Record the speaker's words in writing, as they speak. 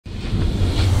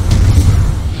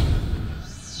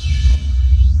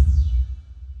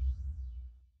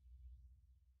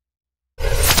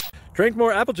Drink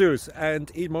more apple juice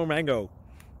and eat more mango.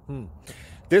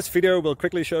 This video will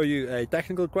quickly show you a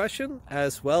technical question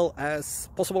as well as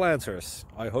possible answers.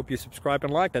 I hope you subscribe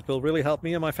and like, that will really help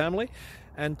me and my family.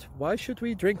 And why should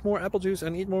we drink more apple juice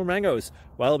and eat more mangoes?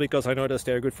 Well, because I noticed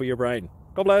they're good for your brain.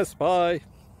 God bless, bye!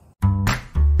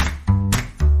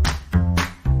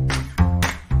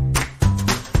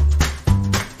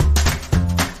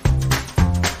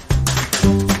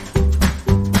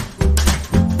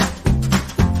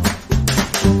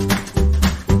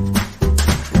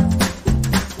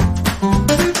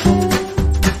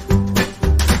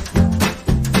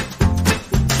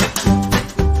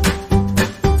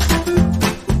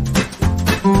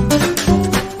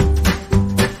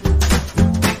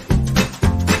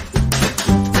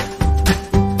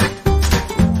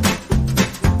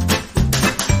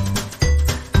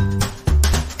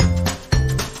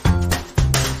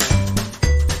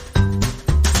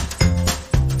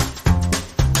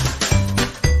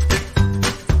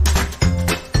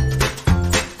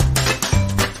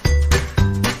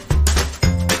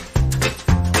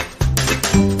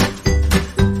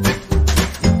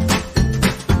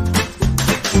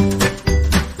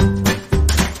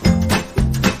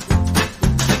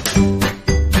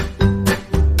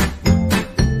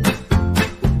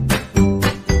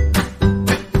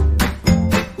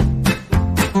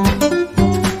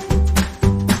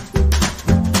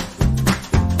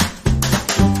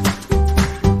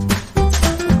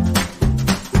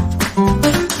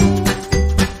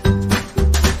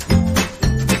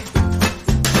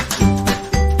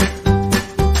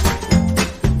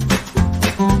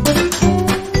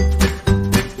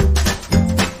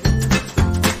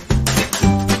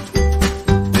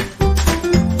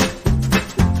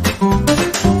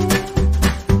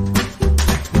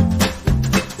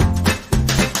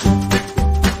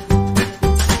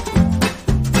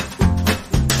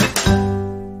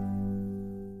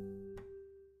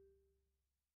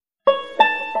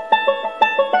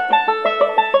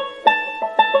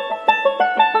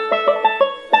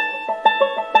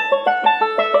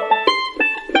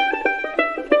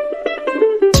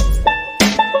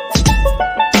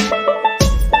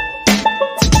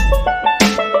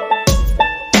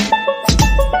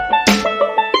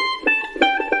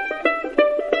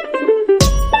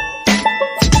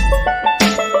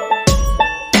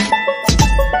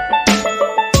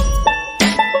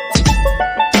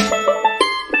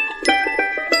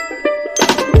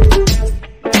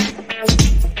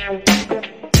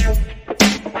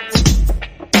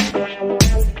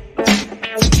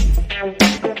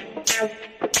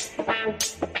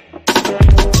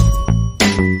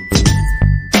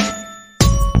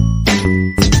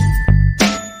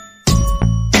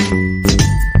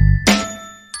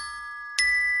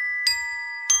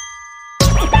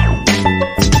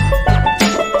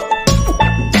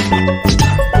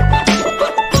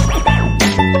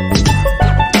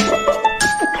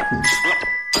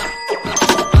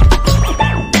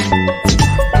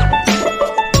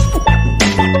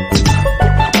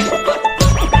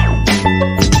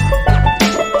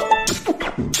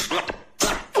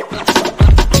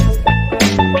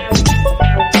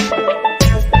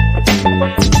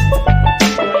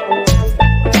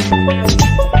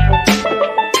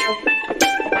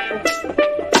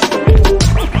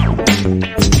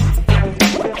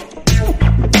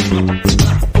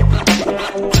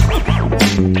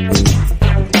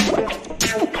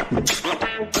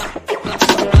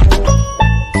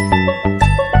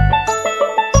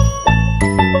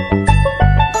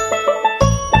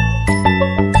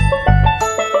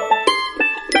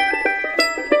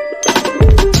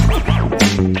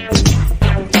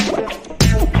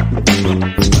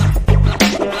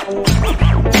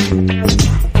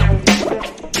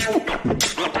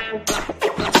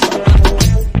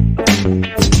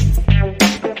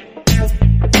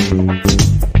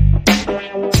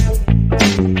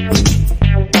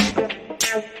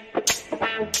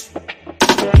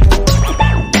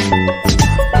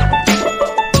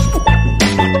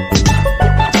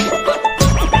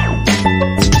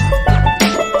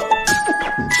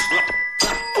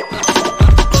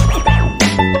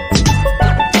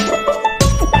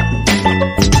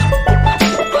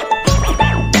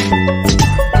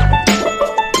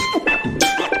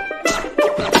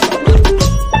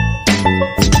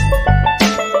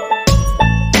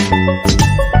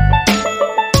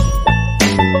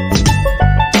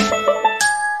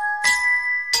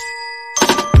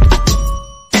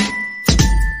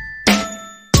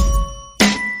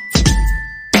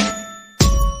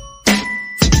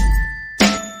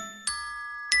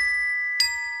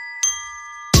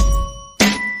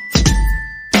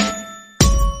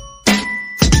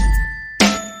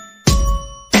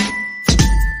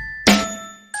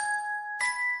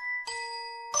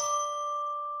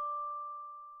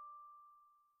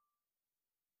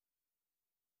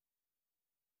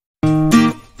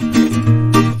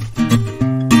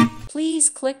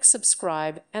 click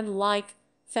subscribe and like.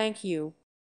 Thank you.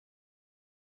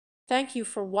 Thank you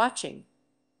for watching.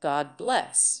 God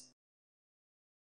bless.